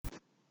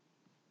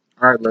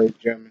All right, ladies and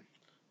gentlemen,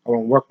 I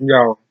want to welcome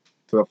y'all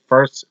to the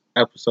first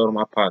episode of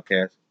my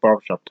podcast,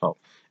 Barbershop Talk,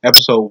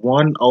 episode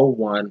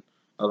 101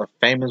 of the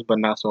famous but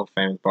not so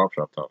famous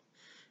Barbershop Talk.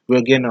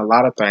 We're getting a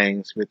lot of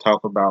things. We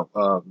talk about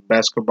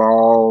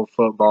basketball,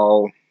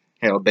 football,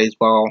 hell,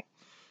 baseball,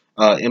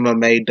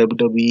 MMA,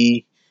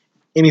 WWE,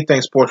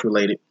 anything sports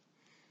related.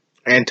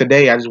 And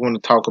today, I just want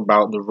to talk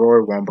about the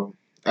Royal Rumble.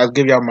 I'll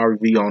give y'all my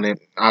review on it.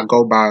 I'll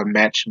go by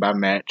match.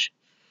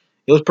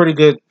 It was pretty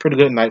good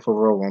night for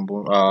Royal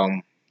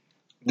Rumble.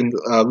 We're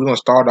gonna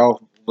start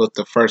off with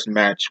the first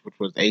match, which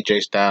was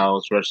AJ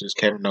Styles versus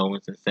Kevin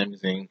Owens and Sami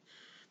Zayn,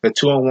 the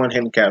 2-on-1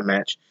 handicap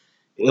match.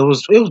 It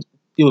was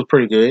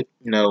pretty good.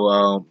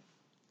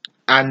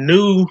 I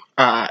knew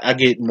I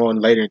get more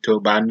later into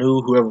it, but I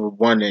knew whoever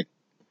won it,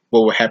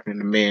 what would happen in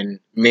the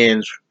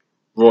men's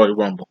Royal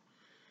Rumble.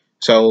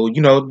 So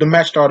the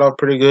match started off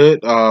pretty good.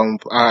 I'm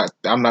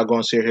not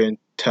gonna sit here and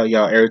tell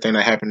y'all everything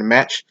that happened in the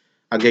match.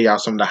 I'll give y'all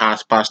some of the hot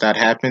spots that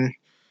happened.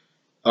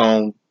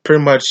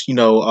 Pretty much,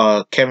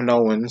 Kevin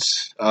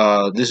Owens.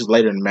 This is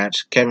later in the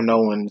match. Kevin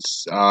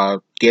Owens,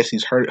 guess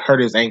he's hurt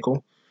his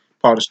ankle.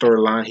 Part of the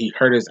storyline, he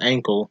hurt his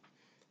ankle.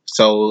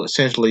 So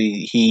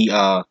essentially,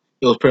 it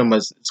was pretty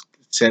much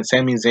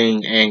Sami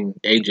Zayn and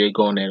AJ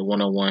going at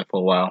 1-on-1 for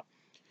a while.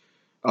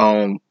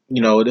 It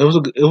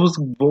was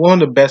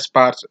one of the best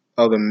spots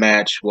of the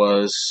match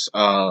was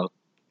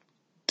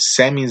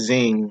Sami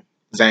Zayn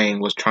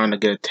was trying to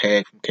get a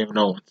tag from Kevin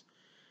Owens,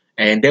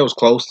 and that was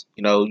close.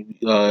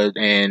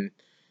 And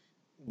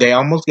they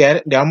almost got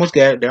it. They almost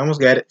got it. They almost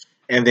got it.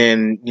 And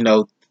then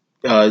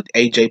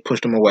AJ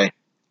pushed him away,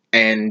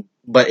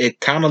 but it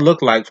kind of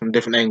looked like from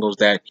different angles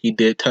that he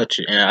did touch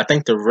it, and I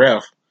think the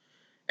ref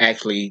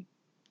actually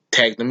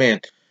tagged him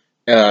in.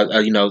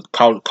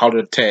 Called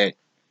it a tag,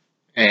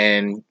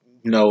 and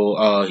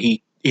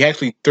he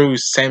actually threw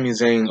Sami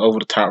Zayn over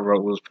the top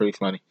rope. It was pretty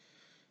funny.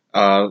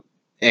 Uh,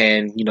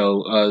 and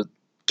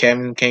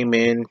Kevin came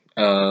in.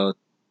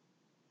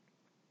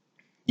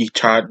 He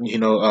tried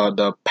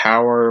the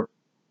power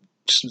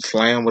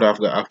slam,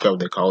 whatever I forgot what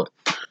they call it.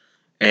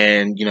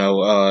 And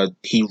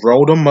he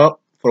rolled him up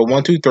for the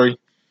 1, 2, 3,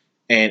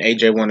 and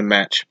AJ won the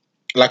match.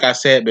 Like I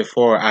said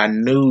before, I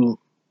knew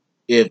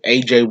if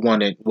AJ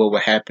won it, what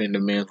would happen in the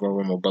men's Royal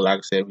Rumble. But like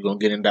I said, we're gonna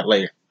get into that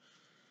later.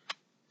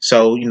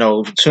 So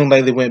soon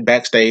later they went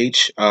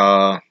backstage.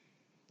 Kevin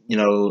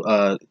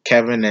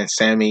and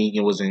Sammy,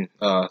 it was in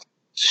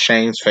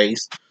Shane's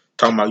face,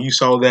 talking about you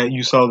saw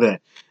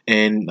that,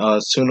 and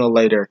sooner or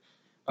later,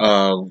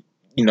 uh,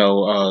 you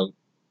know, uh,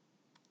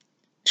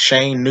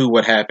 Shane knew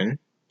what happened.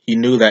 He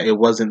knew that it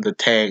wasn't the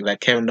tag, that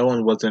Kevin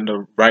Owens wasn't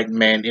the right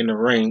man in the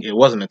ring. It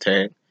wasn't a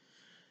tag.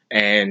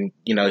 And,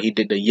 he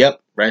did the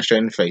yep right straight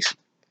in the face.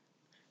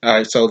 All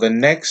right, so the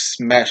next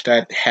match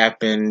that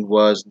happened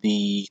was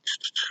well,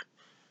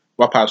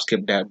 I'll probably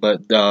skip that,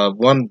 but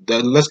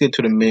let's get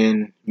to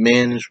the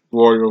men's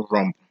Royal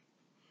Rumble.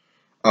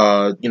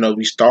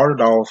 We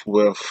started off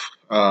with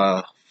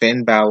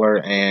Finn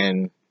Balor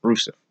and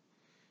Rusev.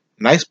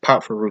 Nice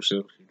pop for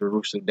Rusev. The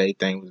Rusev Day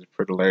thing was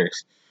pretty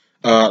hilarious.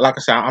 Like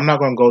I said, I'm not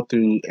gonna go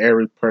through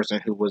every person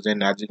who was in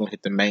there. I'm just gonna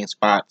hit the main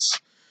spots,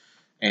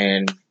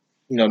 and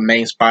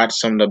main spots,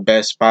 some of the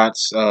best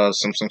spots.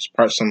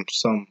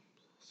 Some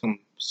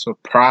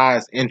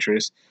surprise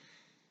interest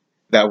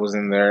that was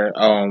in there.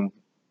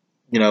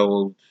 You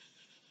know,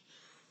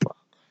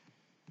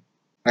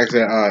 like I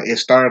said, it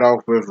started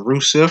off with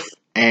Rusev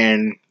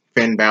and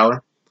Finn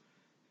Balor.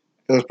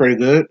 It was pretty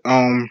good.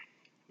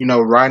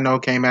 Rhino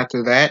came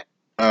after that.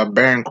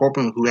 Baron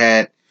Corbin, who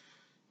had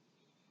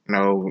you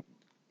know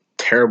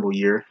terrible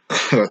year,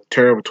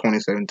 terrible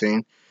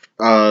 2017.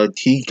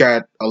 He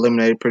got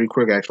eliminated pretty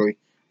quick, actually.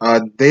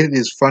 They did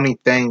this funny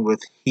thing with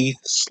Heath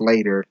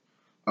Slater.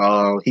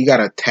 He got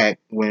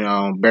attacked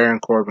when Baron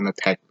Corbin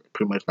attacked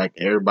pretty much like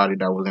everybody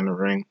that was in the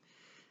ring.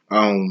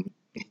 Um,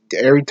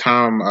 every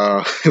time,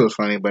 it was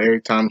funny, but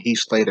every time Heath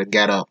Slater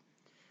got up,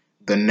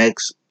 the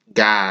next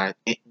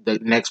the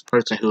next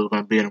person who was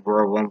going to be in the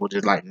Royal Rumble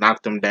just like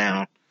knocked them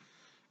down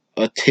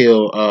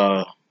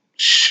until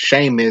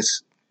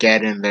Sheamus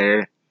got in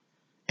there,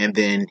 and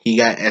then he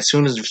got as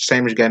soon as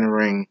Sheamus got in the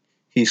ring,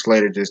 Heath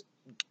Slater just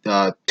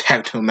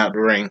tapped him out the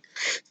ring.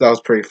 So that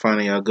was pretty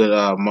funny. A good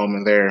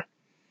moment there.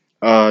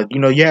 A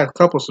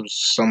couple of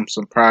some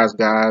surprise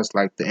guys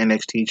like the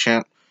NXT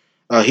champ.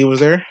 He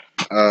was there.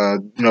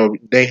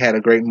 They had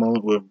a great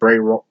moment with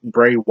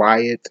Bray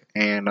Wyatt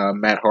and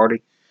Matt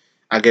Hardy.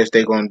 I guess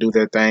they're going to do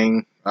their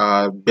thing,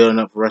 building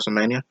up for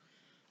WrestleMania.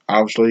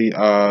 Obviously,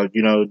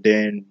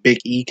 then Big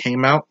E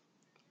came out.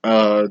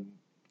 Uh,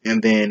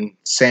 and then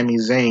Sami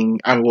Zayn.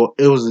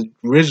 It was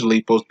originally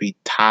supposed to be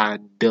Ty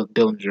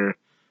Dillinger,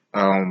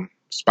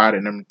 spot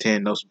at number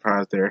 10. No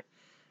surprise there.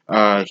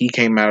 He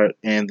came out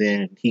and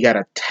then he got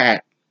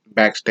attacked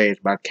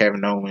backstage by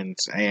Kevin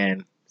Owens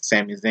and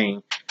Sami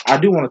Zayn. I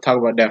do want to talk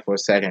about that for a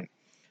second.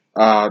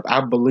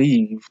 I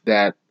believe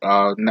that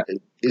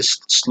it's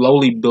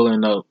slowly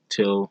building up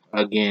till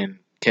again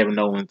Kevin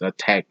Owens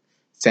attacked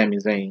Sami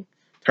Zayn,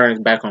 turns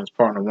back on his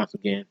partner once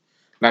again.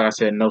 Like I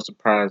said, no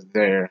surprise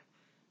there.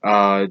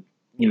 Uh,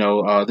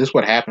 this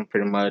what happened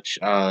pretty much.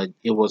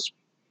 It was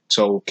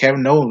so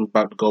Kevin Owens was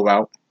about to go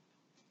out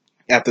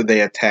after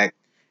they attacked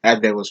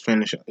after they was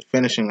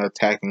finishing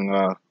attacking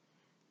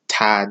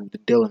Ty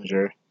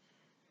Dillinger,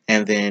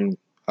 and then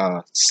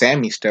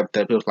Sammy stepped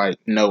up. He was like,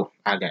 "No,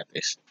 I got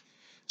this."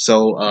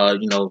 So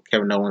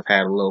Kevin Owens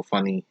had a little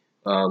funny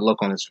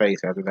look on his face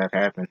after that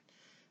happened.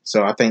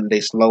 So I think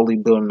they slowly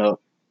building up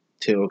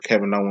till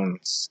Kevin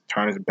Owens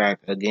turns back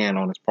again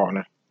on his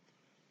partner.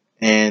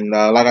 And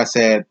like I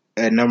said,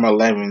 at number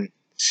 11,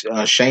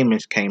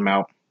 Sheamus came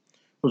out.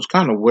 It was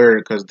kind of weird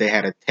because they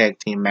had a tag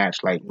team match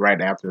like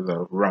right after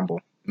the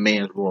Rumble,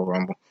 men's Royal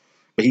Rumble.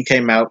 But he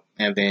came out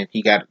and then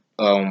he got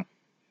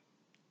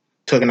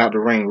taken out the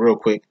ring real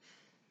quick.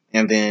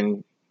 And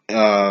then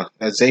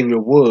Xavier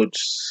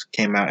Woods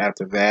came out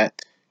after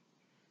that.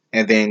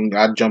 And then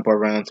I jump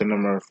around to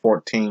number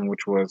 14,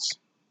 which was,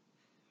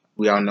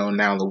 we all know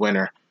now, the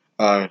winner,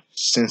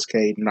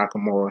 Shinsuke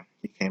Nakamura.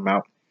 He came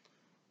out.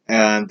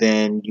 And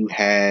then you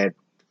had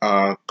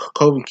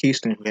Kofi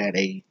Kingston, who had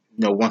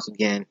once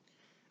again,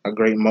 a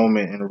great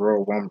moment in the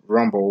Royal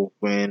Rumble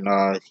when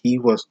he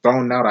was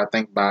thrown out, I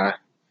think, by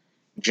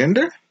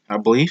Jinder, I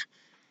believe.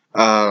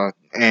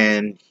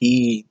 And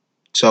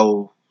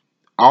so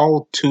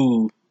all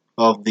two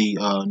of the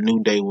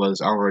New Day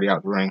was already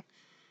out the ring,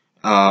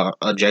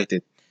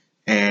 ejected.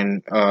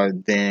 And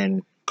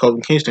then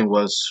Kofi Kingston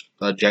was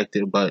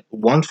ejected, but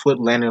one foot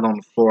landed on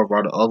the floor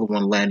while the other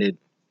one landed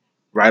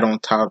right on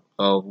top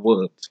of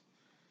Woods.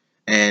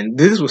 And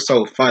this was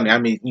so funny. I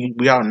mean,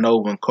 we all know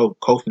when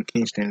Kofi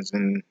Kingston's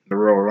in the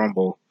Royal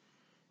Rumble,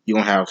 you're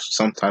going to have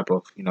some type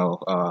of,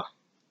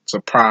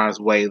 surprise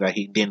way that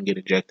he didn't get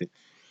ejected.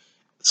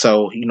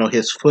 So,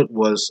 his foot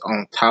was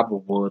on top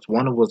of Woods.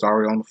 One was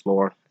already on the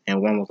floor,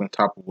 and one was on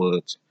top of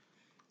Woods.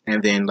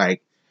 And then,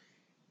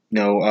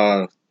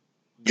 Jinder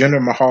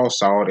Mahal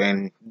saw it,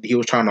 and he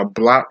was trying to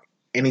block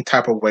any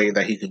type of way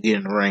that he could get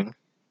in the ring.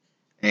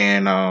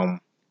 And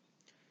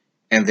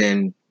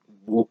then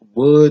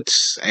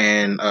Woods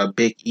and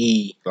Big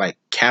E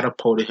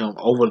catapulted him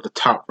over the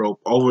top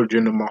rope over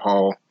Jinder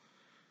Mahal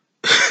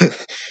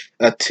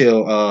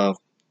until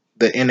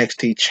the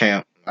NXT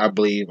champ, I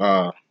believe,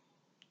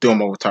 threw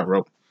him over the top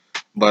rope.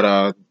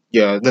 But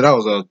yeah, that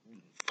was a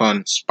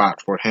fun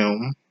spot for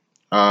him.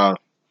 Uh,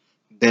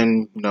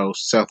 then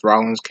Seth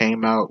Rollins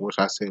came out, which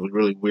I said was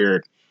really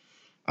weird.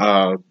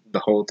 The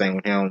whole thing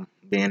with him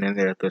being in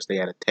there because they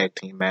had a tag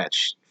team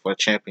match for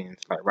champions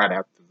right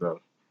after the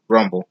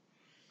Rumble.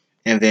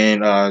 And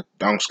then I'm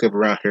gonna skip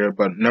around here,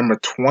 but number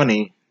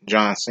 20,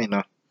 John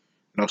Cena,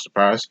 no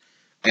surprise.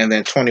 And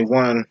then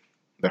 21,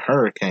 the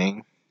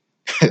Hurricane.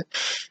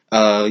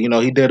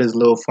 He did his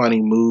little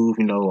funny move,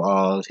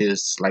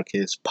 his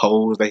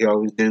pose that he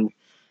always do.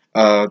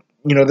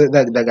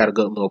 That got a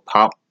good little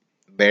pop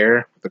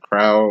there with the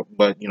crowd,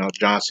 but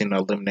John Cena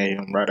eliminated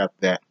him right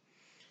after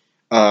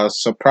that.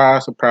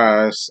 Surprise,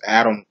 surprise,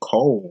 Adam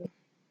Cole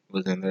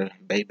was in there,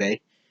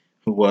 baby,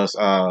 who was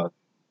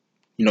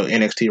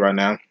NXT right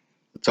now.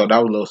 So that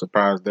was a little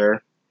surprise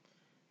there.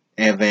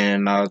 And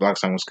then, like I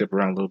said, I'm gonna skip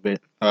around a little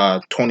bit.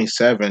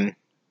 27,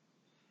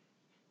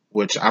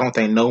 which I don't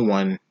think no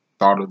one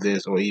thought of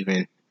this or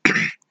even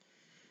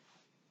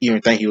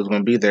think he was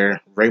gonna be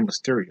there. Rey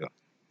Mysterio,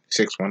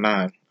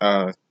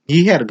 619.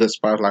 He had a good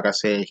spot, like I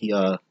said. He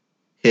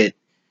hit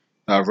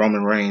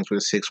Roman Reigns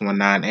with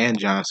 619 and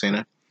John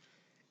Cena,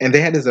 and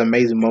they had this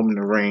amazing moment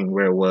in the ring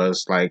where it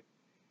was it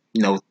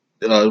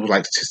was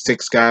like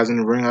six guys in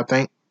the ring. I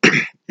think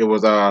it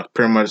was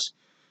pretty much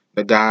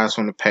the guys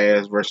from the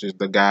past versus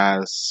the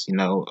guys,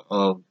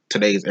 of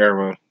today's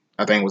era.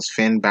 I think it was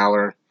Finn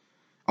Balor.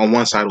 On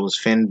one side it was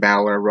Finn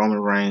Balor, Roman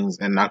Reigns,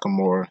 and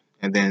Nakamura,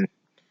 and then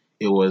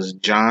it was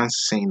John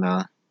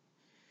Cena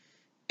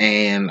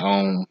and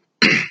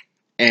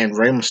and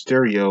Rey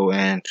Mysterio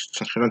and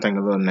I'm trying to think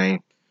of the name,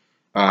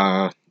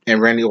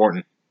 and Randy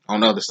Orton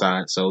on the other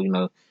side. So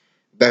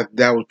that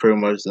was pretty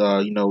much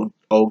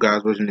old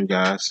guys versus new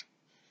guys,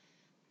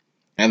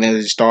 and then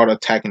they started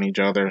attacking each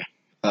other.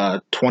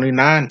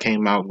 29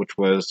 came out, which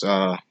was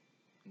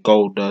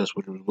Gold Dust,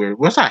 which was weird.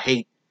 Which I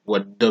hate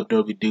what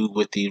WWE do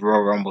with the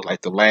Royal Rumble,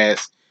 like the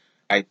last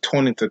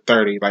 20 to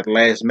 30, like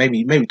last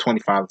maybe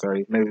 25 to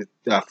 30, maybe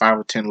 5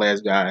 or 10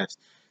 last guys.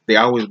 They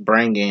always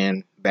bring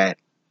in that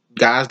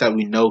guys that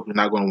we know are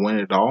not going to win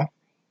it all.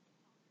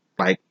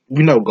 Like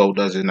we know Gold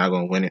Dust is not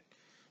going to win it,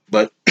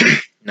 but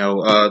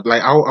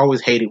I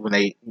always hate it when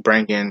they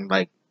bring in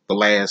like the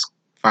last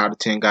 5 to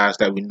 10 guys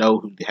that we know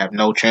who have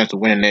no chance of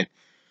winning it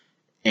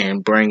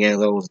and bring in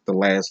those the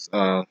last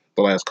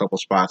couple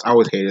spots. I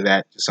always hated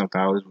that. Just something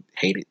I always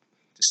hated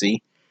to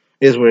see.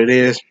 It is what it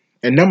is.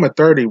 And number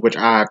 30, which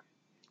I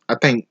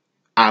think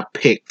I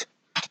picked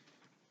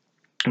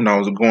when I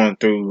was going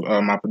through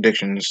my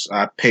predictions,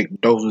 I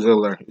picked Dolph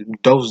Ziggler.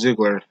 Dolph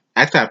Ziggler.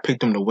 Actually, I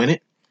picked him to win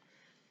it.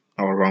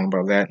 I was wrong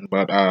about that,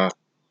 but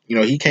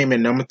he came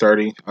in number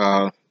 30.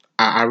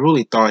 I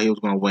really thought he was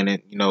going to win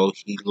it.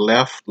 He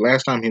left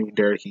last time he was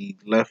there. He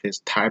left his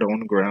title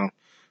on the ground,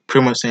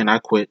 pretty much saying I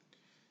quit.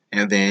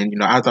 And then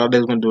I thought they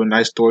was going to do a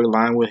nice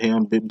storyline with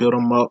him, build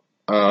him up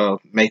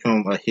make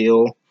him a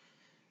heel,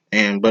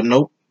 and but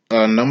nope.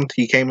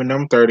 He came in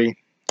number 30.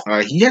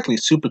 He actually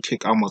super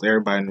kicked almost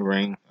everybody in the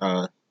ring.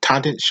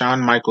 Taunted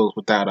Shawn Michaels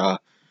with that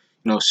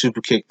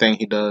super kick thing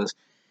he does.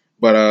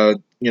 But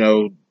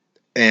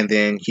and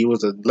then he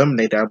was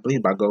eliminated, I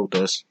believe, by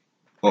Goldust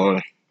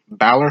or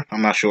Balor.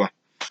 I'm not sure.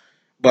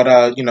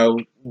 But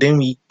then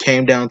we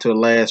came down to the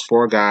last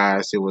four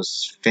guys. It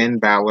was Finn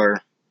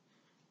Balor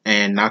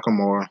and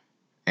Nakamura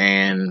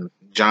and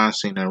John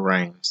Cena and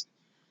Reigns.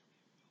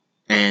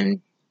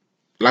 And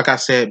like I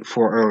said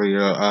before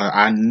earlier,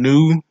 I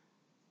knew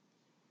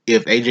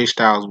if AJ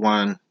Styles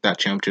won that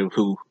championship,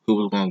 who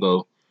was going to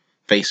go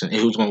facing,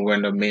 who was going to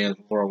win the men's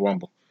Royal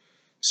Rumble.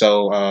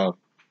 So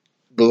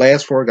the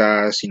last four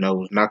guys,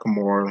 was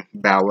Nakamura,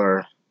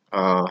 Balor,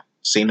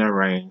 Cena, and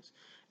Reigns.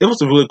 It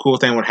was a really cool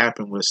thing. What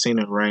happened with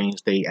Cena and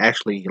Reigns? They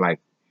actually like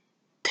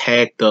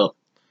tagged up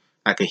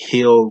like a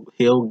heel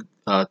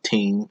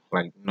team,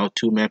 like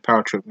 2-man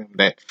power trip.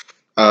 That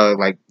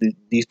like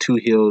these two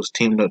heels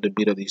teamed up to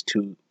beat up these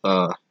two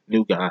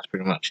new guys,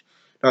 pretty much.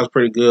 That was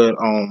pretty good.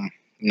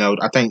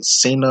 I think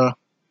Cena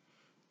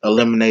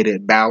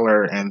eliminated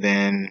Balor, and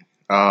then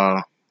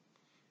it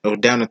was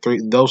down to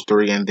those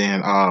three, and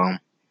then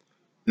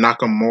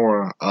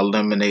Nakamura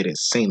eliminated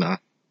Cena,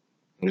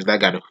 which that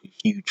got a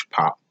huge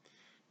pop.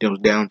 It was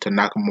down to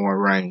Nakamura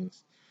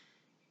Reigns,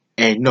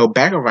 and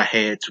back of our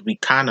heads, we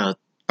kind of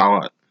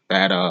thought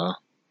that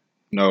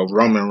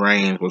Roman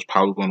Reigns was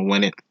probably going to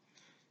win it.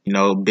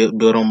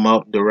 Build him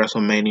up to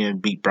WrestleMania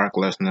and beat Brock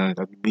Lesnar.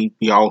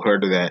 We all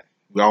heard of that.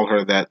 We all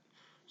heard that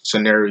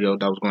scenario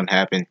that was going to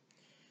happen.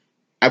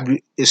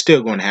 It's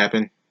still going to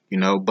happen,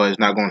 but it's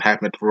not going to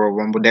happen at the Royal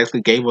Rumble. They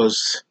actually gave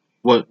us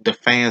what the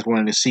fans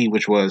wanted to see,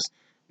 which was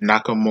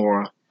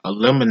Nakamura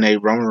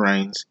eliminate Roman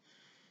Reigns.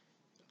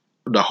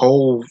 The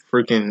whole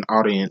freaking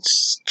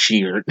audience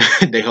cheered.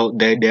 They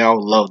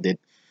all loved it,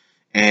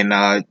 and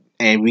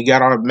we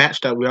got our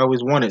match that we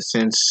always wanted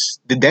since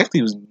the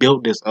actually was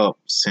built this up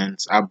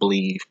since I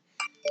believe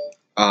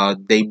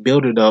they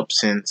built it up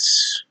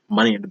since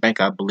Money in the Bank,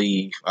 I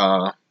believe,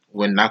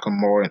 when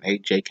Nakamura and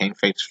AJ came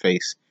face to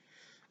face.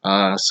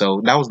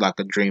 So that was like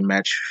a dream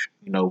match.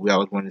 We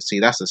always wanted to see.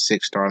 That's a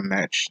 6-star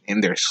match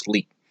in their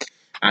sleep.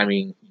 I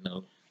mean,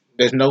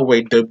 there's no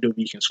way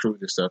WWE can screw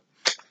this up.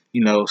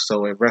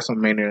 So at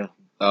WrestleMania,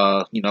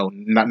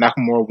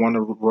 Nakamura won the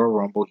Royal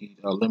Rumble. He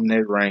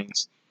eliminated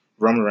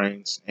Roman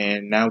Reigns,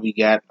 and now we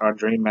got our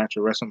dream match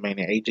at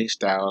WrestleMania: AJ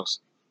Styles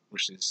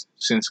versus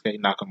Shinsuke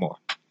Nakamura.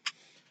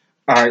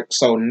 All right,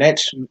 so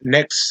next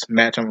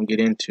match I'm gonna get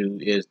into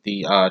is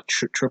the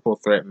triple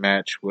threat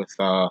match with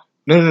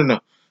no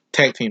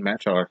tag team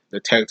match, or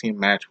the tag team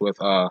match with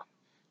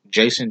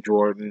Jason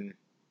Jordan,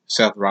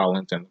 Seth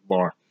Rollins, and the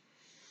Bar.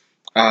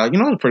 It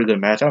was a pretty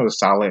good match. That was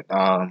solid.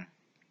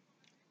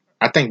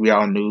 I think we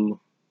all knew,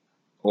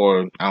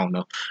 or I don't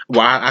know.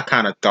 Well, I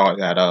kind of thought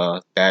that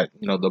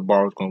the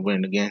Bar was gonna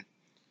win again,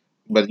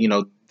 but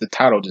the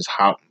title just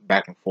hopped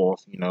back and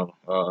forth.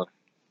 The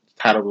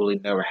title really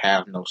never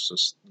have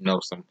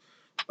some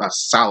a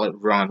solid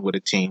run with a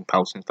team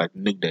probably since like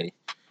New Day,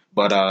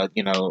 but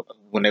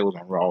when they was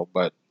on Raw,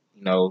 but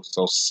the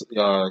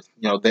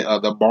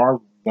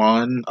Bar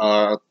won.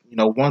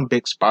 One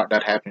big spot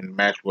that happened in the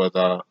match was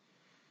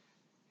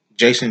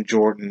Jason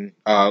Jordan.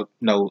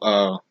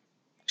 No,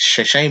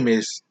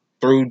 Sheamus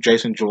threw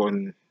Jason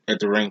Jordan at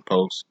the ring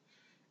post,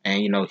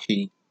 and it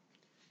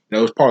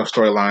was part of the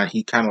storyline.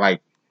 He kind of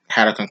like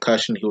had a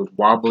concussion. He was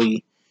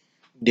wobbly,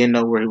 didn't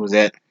know where he was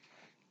at.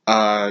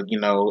 And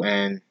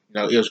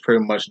it was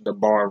pretty much the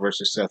Bar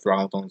versus Seth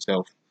Rollins on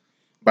himself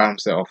by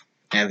himself.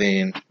 And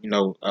then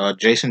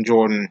Jason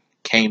Jordan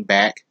came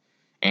back,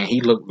 and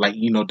he looked like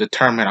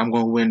determined. I'm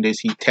going to win this.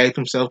 He tagged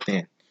himself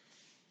in,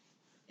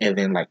 and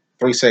then like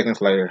 3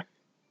 seconds later,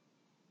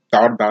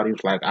 thought about it. He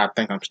was like, I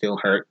think I'm still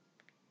hurt.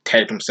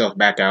 Tagged himself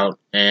back out,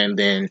 and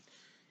then it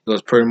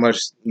was pretty much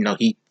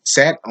he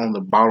sat on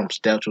the bottom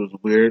steps. It was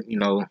weird.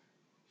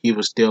 He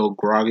was still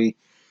groggy,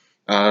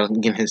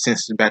 getting his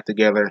senses back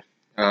together.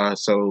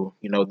 So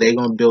they're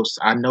gonna build.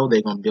 I know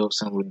they're gonna build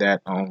something with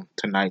that on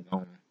tonight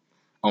on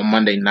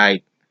Monday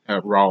night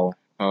at Raw.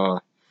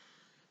 They're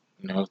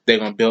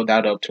gonna build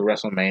that up to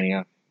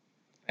WrestleMania,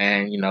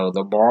 and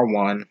the Bar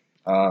won.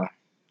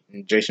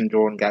 And Jason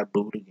Jordan got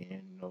booed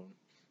again.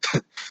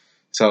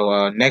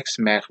 So next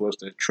match was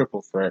the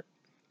triple threat.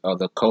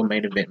 The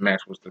co-main event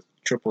match was the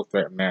triple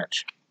threat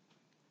match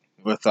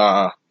with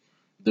the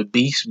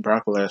Beast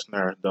Brock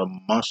Lesnar, the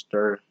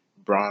Monster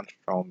Braun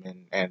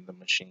Strowman, and the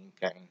Machine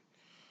King.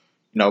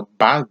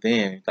 By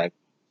then, like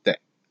the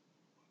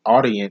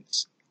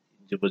audience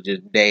was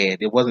just dead.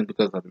 It wasn't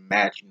because of the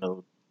match.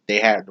 They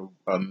had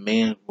a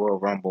men's Royal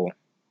Rumble.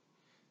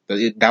 I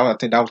think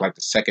that was like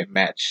the second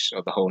match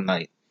of the whole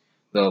night,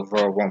 the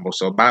Royal Rumble.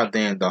 So by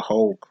then, the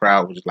whole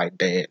crowd was like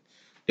dead.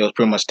 They was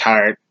pretty much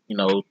tired,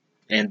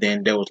 and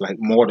then there was like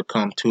more to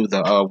come to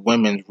the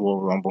women's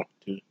Royal Rumble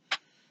too.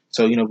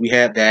 So we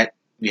had that.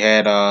 We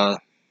had uh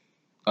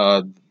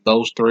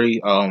those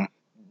three.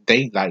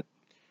 They like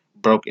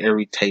broke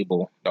every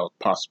table that was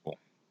possible.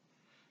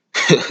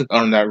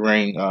 on that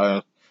ring.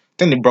 I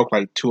think they broke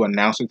like two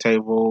announcer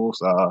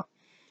tables.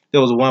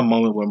 There was one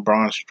moment when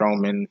Braun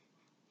Strowman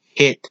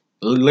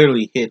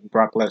literally hit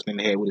Brock Lesnar in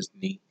the head with his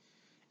knee,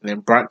 and then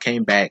Brock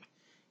came back,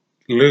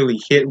 literally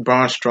hit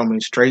Braun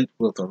Strowman straight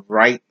with a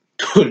right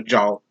to the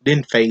jaw.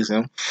 Didn't phase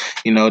him.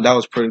 That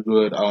was pretty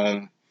good.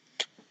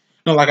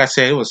 No, like I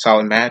said, it was a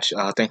solid match.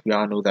 I think we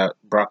all knew that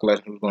Brock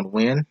Lesnar was going to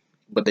win,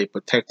 but they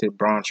protected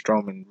Braun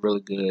Strowman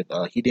really good.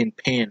 He didn't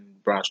pin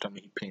Braun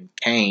Strowman; he pinned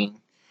Kane,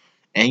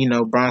 and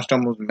Braun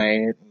Strowman was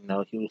mad.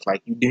 He was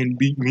like, "You didn't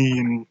beat me,"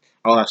 and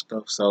all that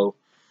stuff. So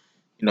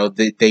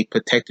they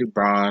protected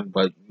Braun,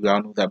 but we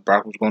all knew that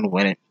Brock was going to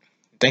win it.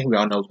 I think we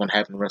all know what's going to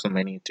happen in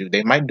WrestleMania too.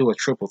 They might do a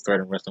triple threat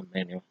in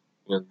WrestleMania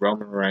with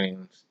Roman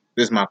Reigns.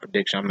 This is my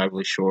prediction. I'm not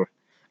really sure.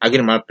 I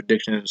get my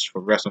predictions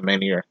for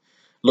WrestleMania a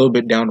little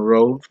bit down the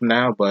road from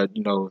now, but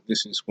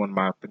this is one of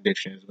my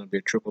predictions. It's going to be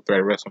a triple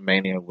threat at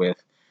WrestleMania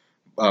with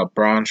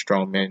Braun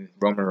Strowman,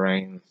 Roman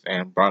Reigns,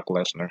 and Brock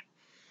Lesnar.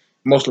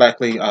 Most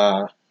likely,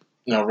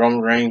 Roman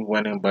Reigns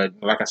winning, but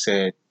like I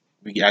said,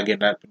 I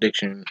get that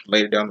prediction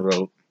later down the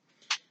road.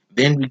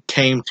 Then we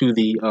came to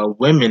the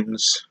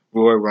women's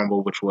Royal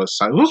Rumble, which it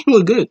was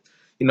really good.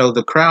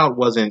 The crowd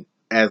wasn't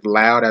as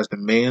loud as the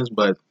men's,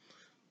 but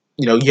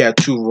you had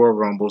two Royal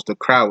Rumbles. The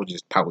crowd was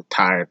just probably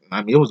tired.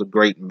 I mean, it was a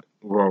great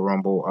Royal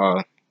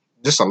Rumble.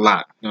 Just a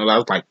lot. That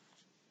was like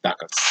a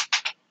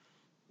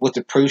with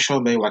the pre-show,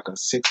 maybe like a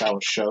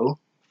 6-hour show.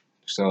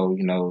 So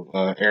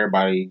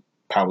everybody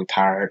probably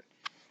tired,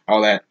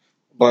 all that.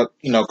 But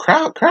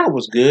crowd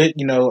was good.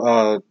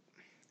 Like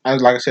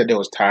I said, they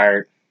was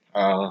tired.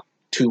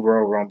 Two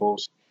Royal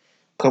Rumbles,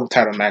 couple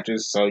title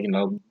matches. So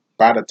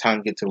by the time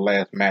you get to the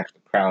last match, the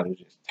crowd is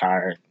just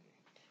tired,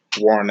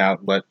 worn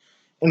out. But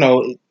you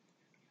know,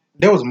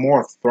 there was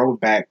more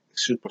throwback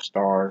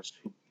superstars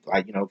who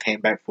came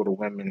back for the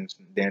women's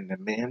than the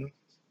men.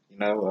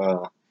 It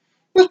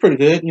was pretty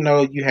good.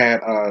 You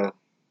had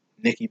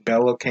Nikki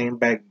Bella came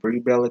back, Brie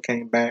Bella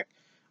came back,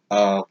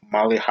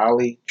 Molly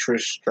Holly,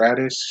 Trish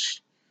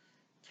Stratus,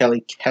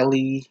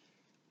 Kelly.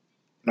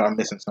 No, I'm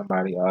missing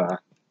somebody.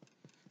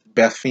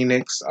 Beth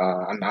Phoenix,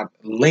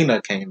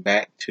 Lena came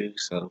back too.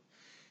 So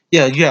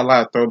yeah, you had a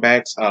lot of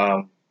throwbacks.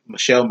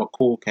 Michelle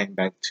McCool came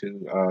back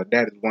too.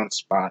 That is one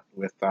spot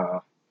with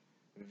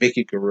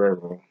Vicky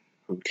Guerrero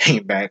who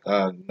came back.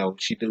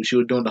 She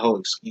was doing the whole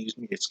excuse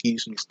me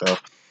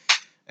stuff,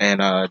 and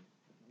it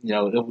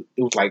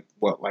was like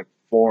what, like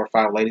 4 or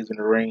 5 ladies in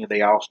the ring, and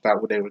they all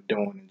stopped what they were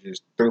doing and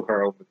just threw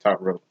her over the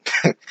top rope.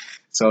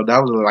 So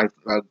that was like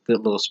a good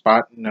little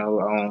spot.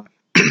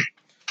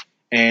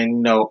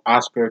 And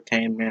Oscar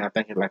came in, I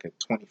think at like at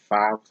 25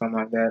 or something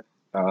like that.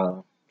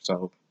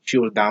 So she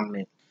was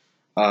dominant.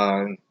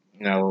 I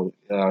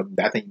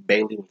think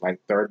Bailey was like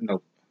third.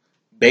 No,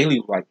 Bailey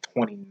was like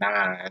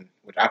 29,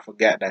 which I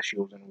forgot that she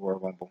was in the Royal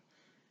Rumble.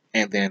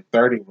 And then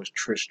 30 was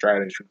Trish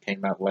Stratus, who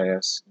came out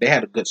last. They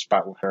had a good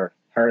spot with her.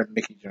 Her and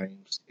Mickey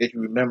James. If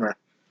you remember,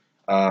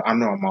 I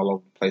know I'm all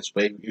over the place,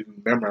 but if you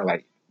remember,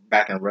 like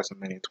back in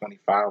WrestleMania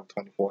 25,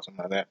 24,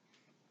 something like that,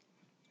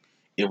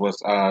 it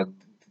was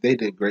they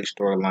did a great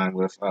storyline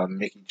with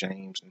Mickey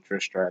James and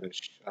Trish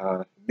Stratus.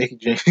 Mickey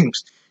James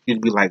used to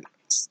be like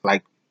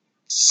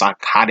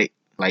psychotic,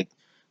 like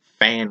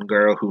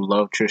fangirl who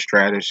loved Trish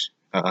Stratus.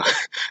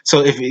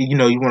 So if you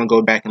want to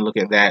go back and look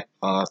at that,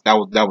 that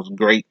was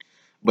great.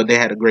 But they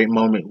had a great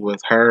moment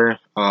with her.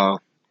 A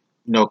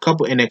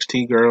couple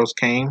NXT girls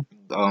came.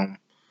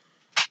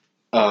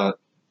 Uh,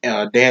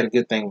 they had a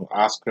good thing with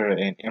Oscar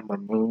and Ember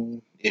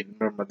Moon. If you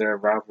remember their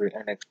rivalry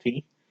at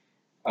NXT,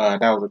 that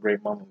was a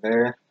great moment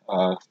there.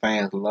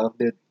 Fans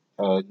loved it.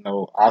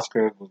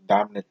 Oscar was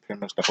dominant pretty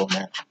much the whole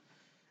match,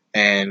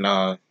 and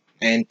I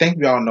think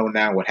we all know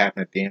now what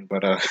happened at the end.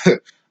 But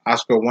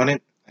Oscar won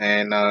it,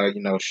 and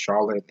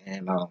Charlotte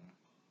and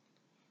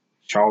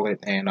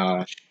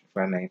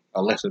her name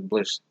Alexa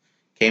Bliss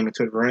came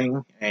into the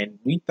ring, and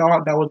we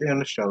thought that was the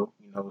end of the show.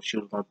 She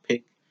was gonna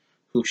pick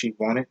who she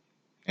wanted,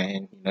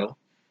 and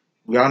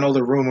we all know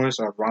the rumors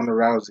of Ronda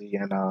Rousey,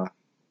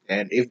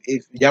 and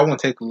if y'all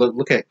want to take a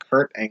look at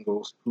Kurt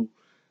Angles, who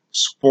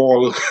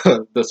spoiled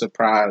the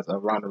surprise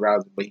of Ronda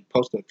Rousey, but he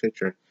posted a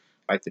picture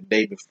like the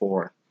day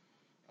before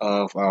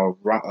of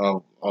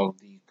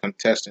the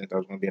contestant that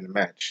was going to be in the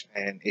match.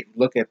 And if you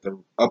look at the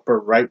upper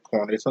right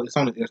corner, it's on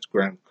his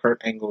Instagram,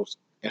 Kurt Angle's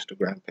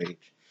Instagram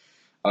page.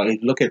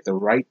 If you look at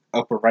the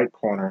upper right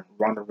corner,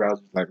 Ronda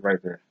Rousey's like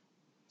right there.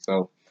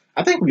 So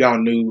I think we all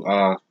knew.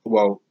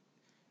 Well,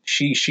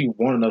 she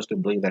wanted us to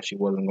believe that she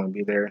wasn't going to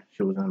be there.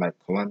 She was in like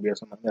Colombia or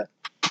something like that.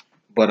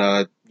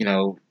 But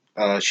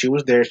she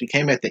was there. She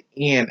came at the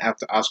end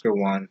after Oscar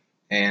won,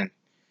 and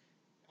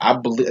I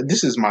believe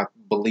this is my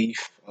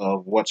belief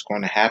of what's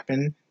going to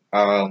happen.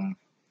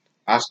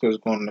 Oscar's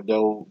going to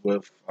go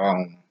with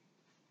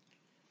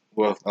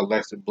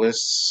Alexa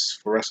Bliss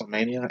for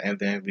WrestleMania, and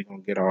then we're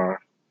gonna get our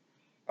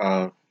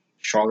uh,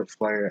 Charlotte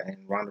Flair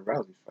and Ronda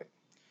Rousey fight.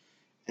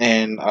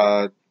 And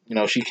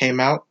she came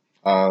out.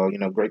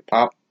 Great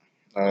pop.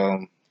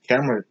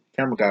 Camera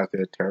guys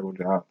did a terrible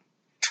job.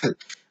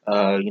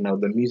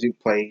 The music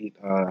played.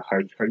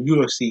 Her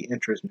UFC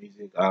interest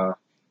music. I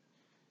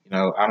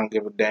don't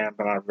give a damn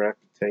about my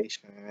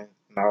reputation and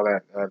all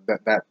that.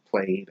 That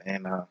played,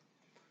 and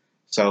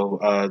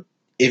so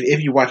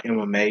if you watch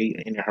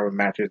MMA, any of her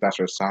matches, that's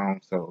her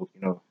song. So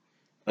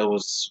it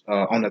was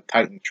on the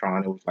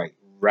Titantron. It was like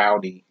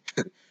rowdy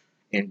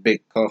in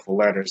big colorful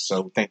letters.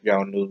 So I think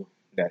y'all knew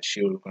that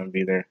she was going to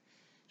be there.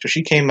 So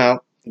she came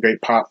out,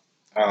 great pop.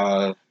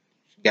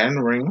 She got in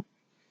the ring,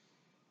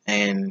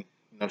 and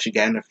she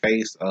got in the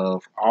face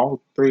of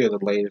all three of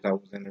the ladies that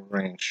was in the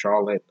ring: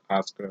 Charlotte,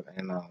 Oscar,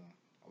 and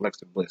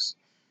Alexa Bliss.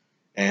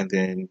 And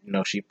then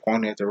she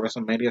pointed at the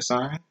WrestleMania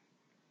sign.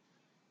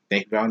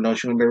 Think y'all know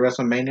she's gonna be at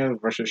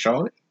WrestleMania versus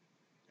Charlotte,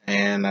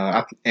 and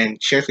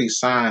she actually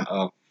signed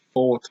a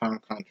full time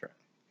contract.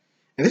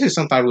 And this is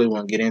something I really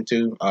want to get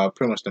into.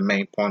 Pretty much the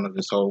main point of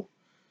this whole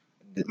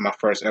my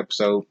first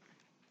episode.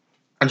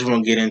 I just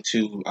want to get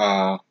into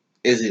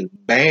is it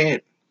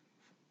bad?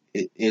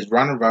 Is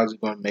Ronda Rousey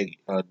going to make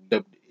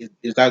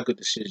is that a good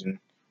decision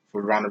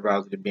for Ronda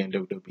Rousey to be in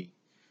WWE?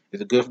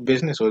 Is it good for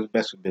business or is it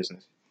best for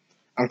business?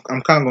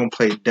 I'm kind of going to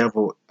play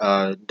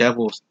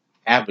devil's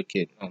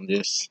advocate on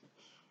this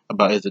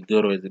about is it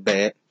good or is it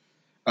bad.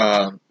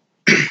 Um,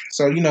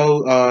 so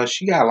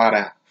she got a lot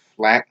of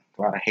flack,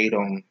 a lot of hate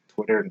on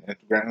Twitter and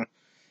Instagram,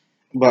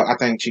 but I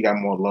think she got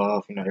more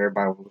love.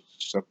 Everybody was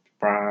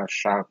surprised,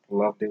 shocked,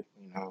 loved it.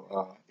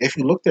 If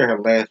you looked at her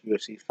last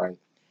UFC fight,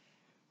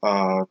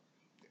 uh,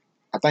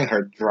 I think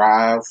her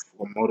drive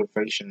or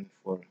motivation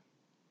for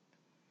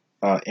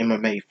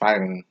MMA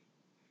fighting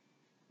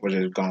was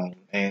just gone,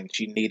 and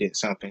she needed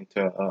something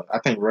to. I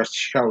think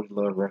she always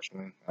loved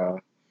wrestling.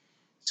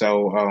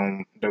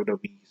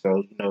 WWE.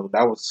 So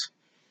that was.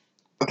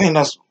 I think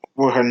that's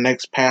where her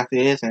next path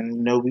is,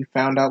 and we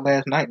found out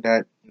last night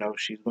that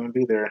she's going to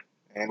be there.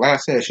 And like I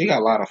said, she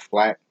got a lot of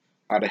flack,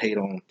 a lot of hate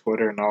on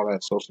Twitter and all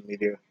that social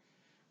media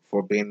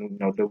for being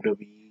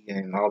WWE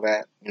and all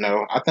that.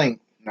 I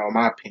think in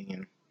my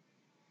opinion,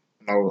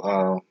 you know,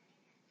 uh,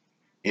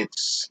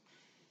 it's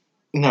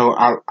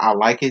I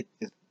like it.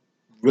 It's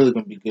really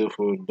gonna be good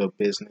for the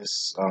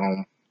business.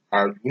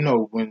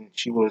 When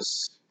she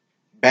was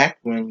back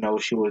when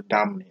she was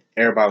dominant,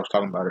 everybody was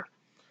talking about her.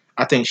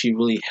 I think she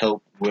really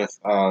helped with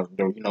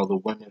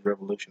the women's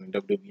revolution in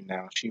WWE.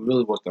 Now she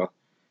really was the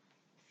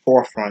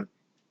forefront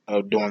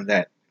of doing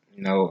that.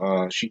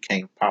 She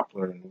became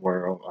popular in the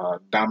world,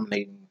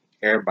 dominating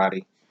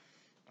everybody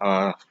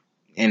uh,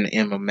 in the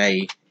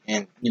MMA,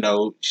 and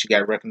she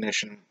got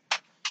recognition.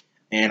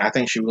 And I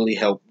think she really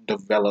helped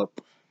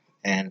develop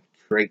and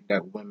create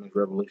that women's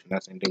revolution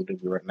that's in WWE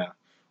right now.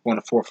 One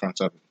of the forefronts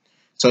of it.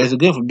 So is it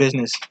good for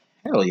business?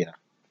 Hell yeah.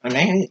 I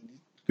mean, it's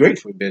great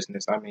for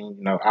business. I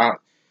mean,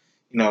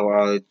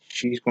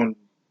 she's going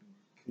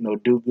to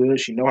do good.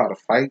 She know how to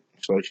fight,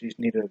 so she just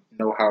need to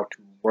know how to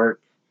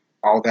work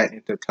all that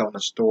into telling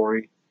a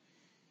story.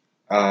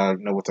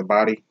 With the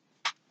body.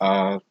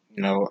 I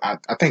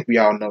think we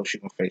all know she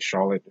can face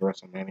Charlotte at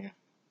WrestleMania.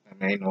 I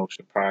mean, ain't no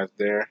surprise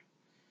there.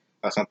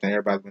 That's something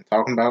everybody's been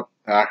talking about.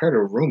 I heard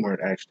a rumor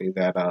actually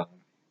that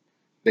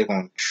they're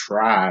gonna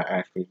try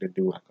actually to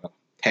do like a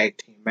tag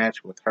team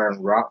match with her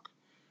and Rock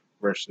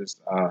versus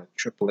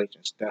Triple H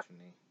and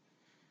Stephanie.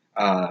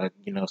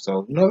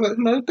 So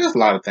there's a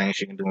lot of things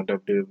she can do in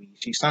WWE.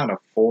 She signed a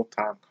full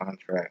time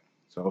contract,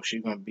 so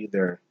she's gonna be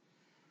there.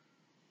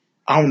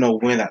 I don't know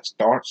when that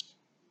starts,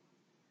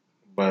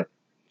 but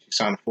she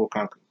signed a full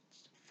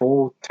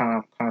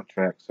time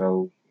contract,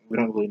 so we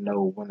don't really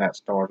know when that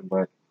starts.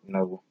 But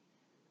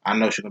I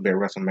know she's gonna be at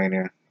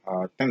WrestleMania.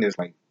 I think there's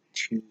like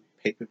two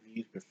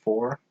pay-per-views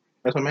before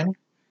WrestleMania,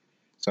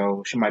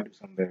 so she might do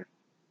something there.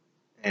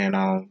 And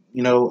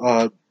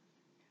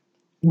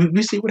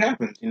we see what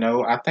happens.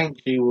 I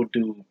think she will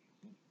do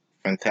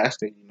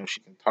fantastic. She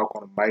can talk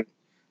on the mic.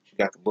 She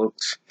got the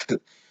looks.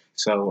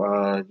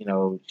 So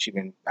she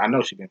been. I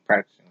know she's been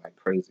practicing like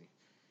crazy.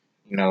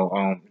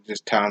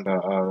 Just time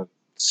to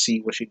see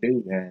what she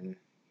do and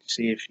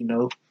see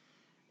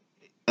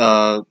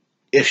uh,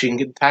 if she can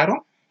get the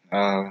title.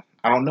 I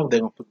don't know if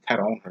they're gonna put the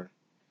title on her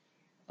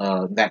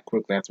that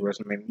quickly after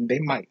WrestleMania. They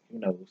might. Who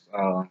knows?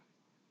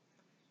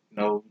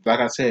 Like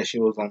I said, she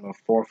was on the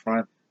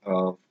forefront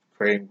of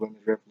creating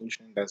women's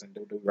revolution that's in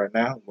WWE right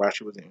now while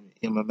she was in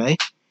MMA.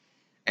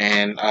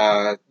 And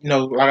like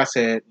I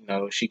said,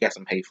 she got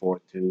some hate for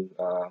it too.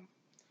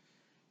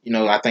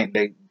 I think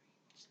they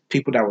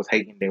people that was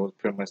hating, they was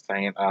pretty much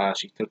saying,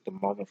 she took the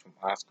moment from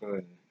Oscar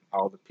and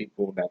all the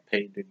people that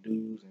paid their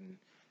dues and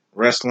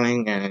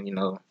wrestling, and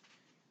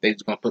they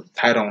just gonna put the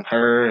title on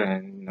her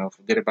and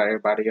forget about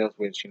everybody else,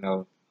 which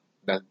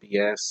that's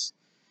BS.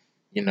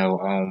 You know,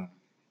 um,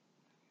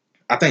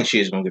 I think she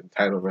is gonna get the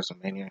title at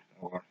WrestleMania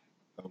or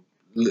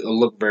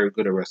look very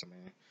good at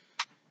WrestleMania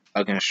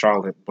against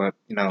Charlotte. But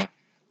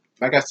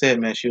like I said,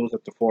 man, she was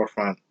at the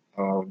forefront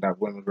of that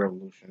women's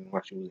revolution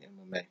while she was in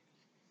MMA.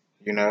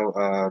 You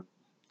know,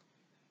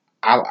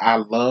 I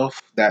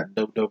love that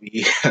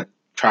WWE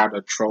tried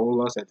to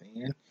troll us at the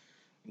end.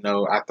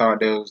 I thought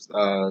there was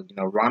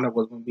Ronda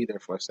was gonna be there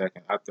for a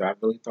second. I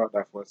really thought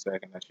that for a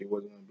second that she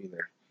wasn't gonna be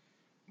there.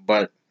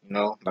 But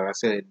like I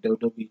said,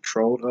 WWE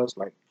trolled us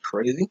like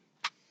crazy.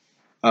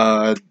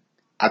 Uh,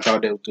 I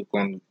thought they were just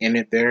going to end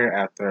it there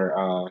after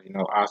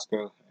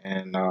Oscar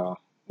and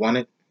won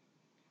it.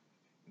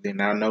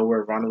 Then I know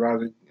where Ronda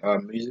Rousey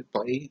music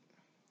played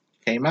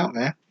came out,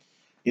 man.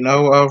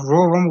 Royal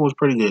Rumble was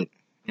pretty good.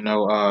 You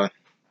know, I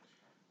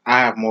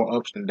have more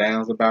ups and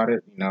downs about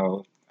it.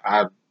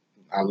 I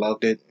I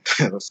loved it.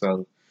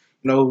 So,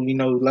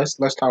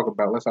 let's talk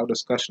about let's have a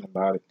discussion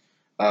about it.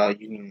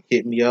 You can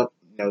hit me up.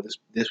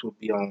 This will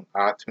be on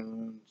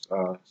iTunes,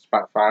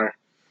 Spotify,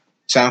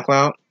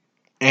 SoundCloud,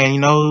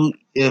 and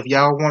if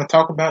y'all want to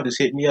talk about, it, just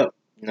hit me up.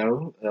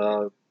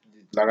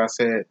 Like I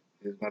said,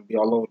 it's gonna be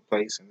all over the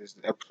place, and this is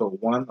episode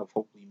one of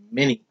hopefully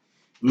many,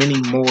 many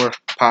more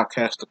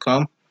podcasts to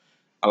come.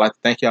 I'd like to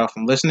thank y'all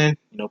for listening.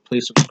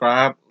 Please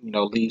subscribe.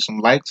 Leave some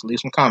likes, leave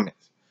some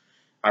comments.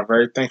 I'm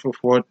very thankful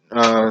for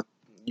what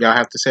y'all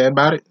have to say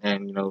about it,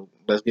 and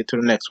let's get to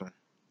the next one.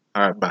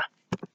 All right, bye.